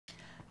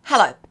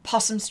Hello,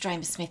 Possum's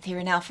Dreymasmith here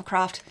in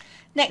Alphacraft,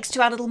 next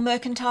to our little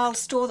mercantile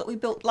store that we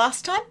built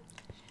last time.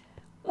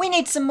 We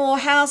need some more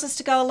houses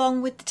to go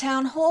along with the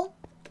town hall.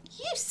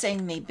 You've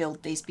seen me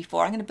build these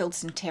before. I'm going to build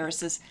some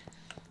terraces.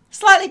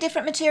 Slightly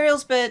different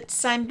materials, but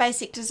same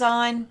basic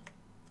design.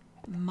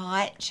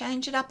 Might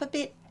change it up a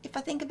bit if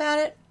I think about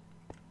it.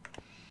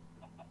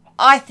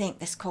 I think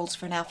this calls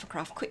for an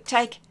Alphacraft Quick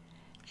Take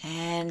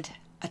and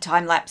a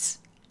time lapse.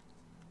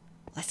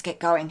 Let's get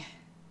going.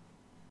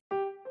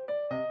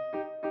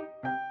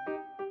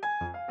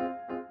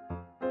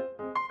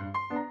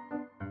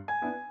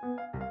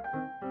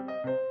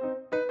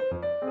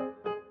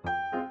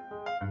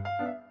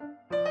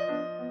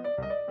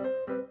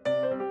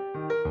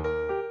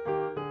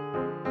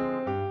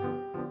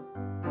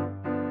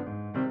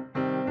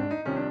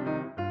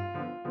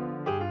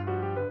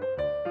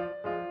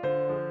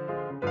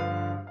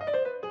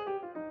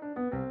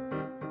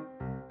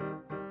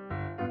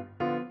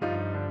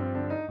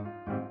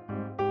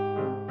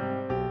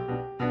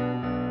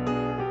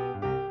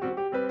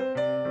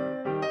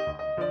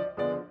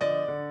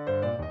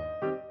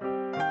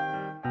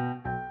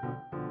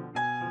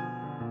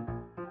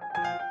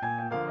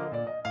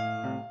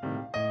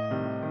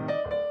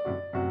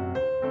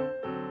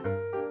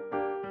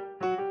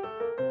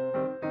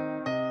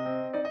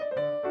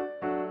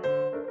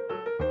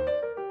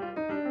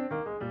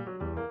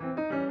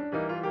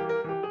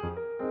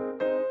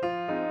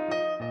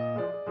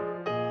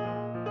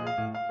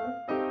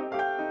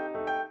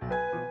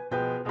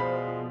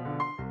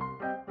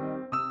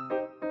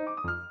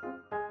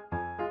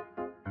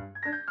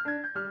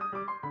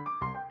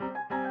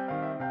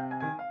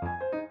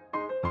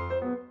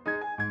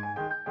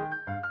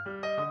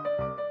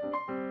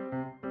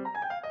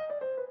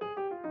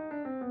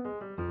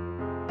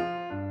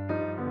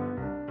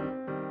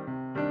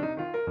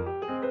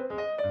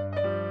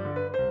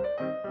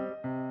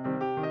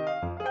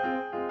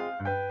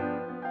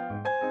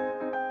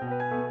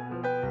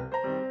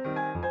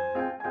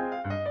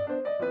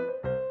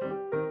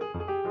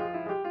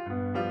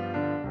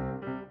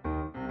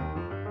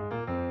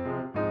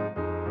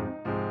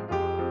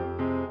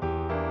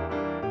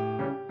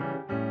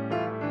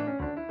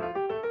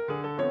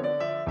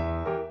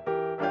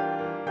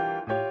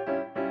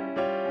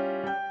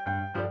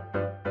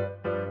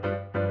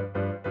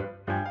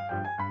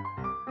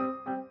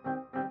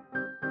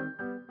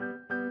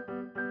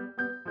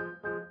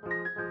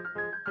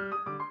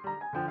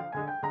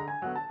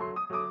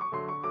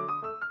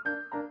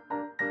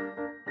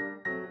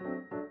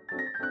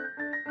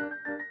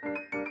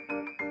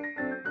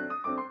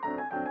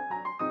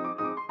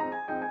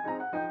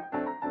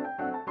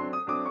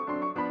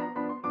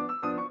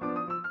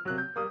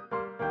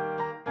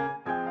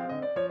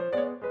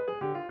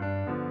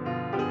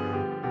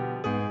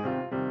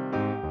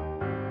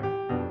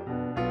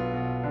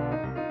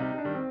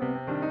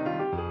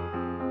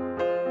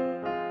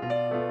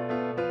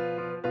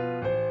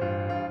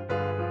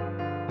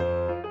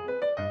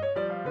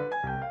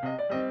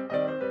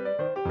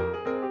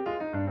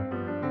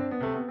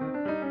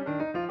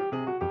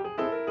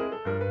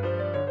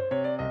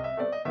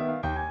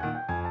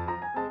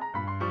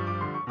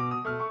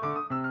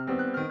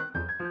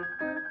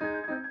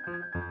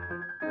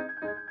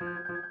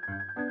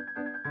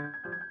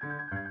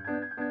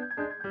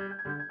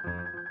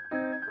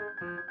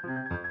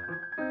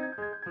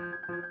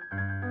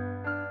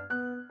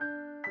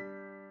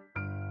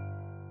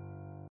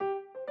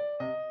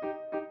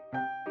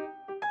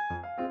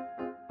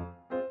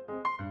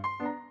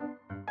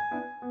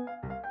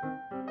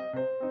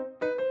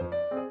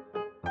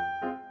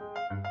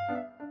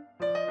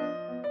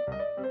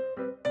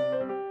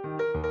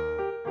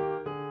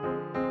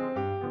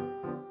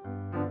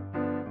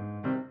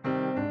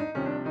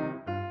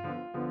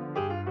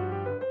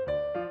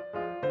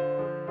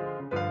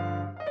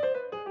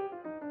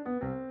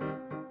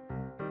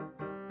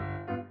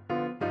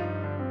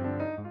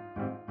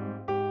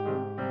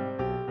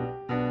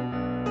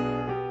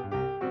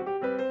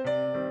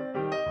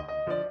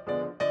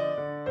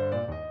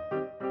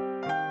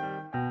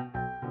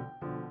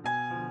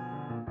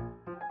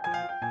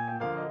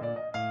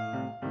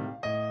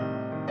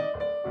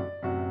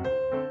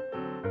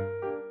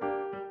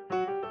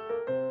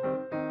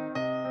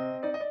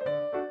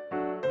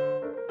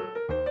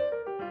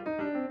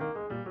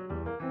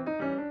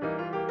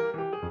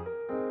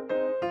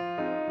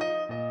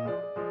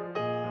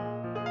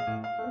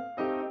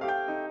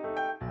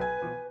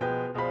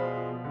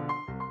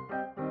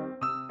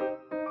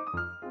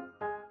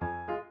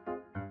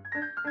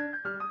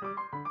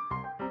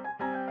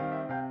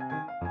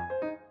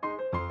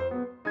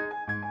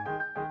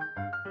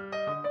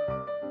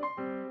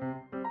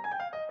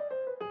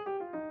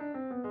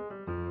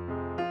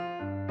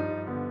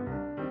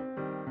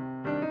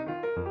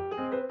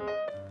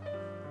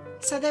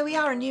 So there we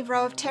are, a new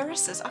row of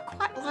terraces. I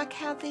quite like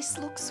how this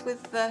looks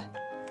with the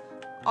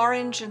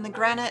orange and the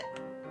granite,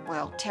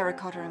 well,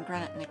 terracotta and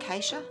granite and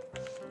acacia.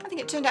 I think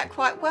it turned out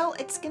quite well.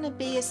 It's going to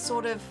be a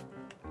sort of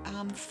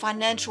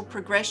financial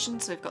progression.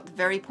 So we've got the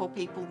very poor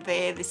people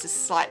there. This is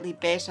slightly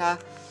better.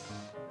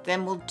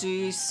 Then we'll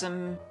do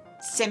some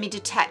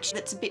semi-detached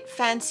that's a bit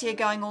fancier,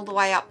 going all the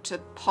way up to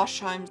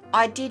posh homes.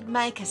 I did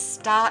make a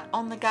start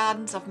on the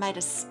gardens. I've made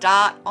a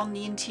start on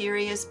the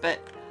interiors, but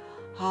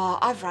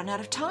I've run out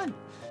of time.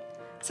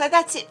 So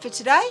that's it for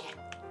today.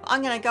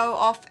 I'm going to go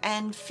off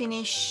and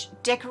finish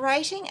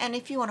decorating, and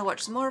if you want to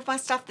watch some more of my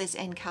stuff, there's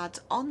end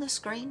cards on the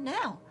screen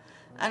now.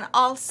 And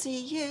I'll see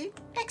you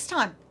next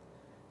time.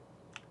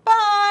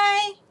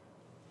 Bye!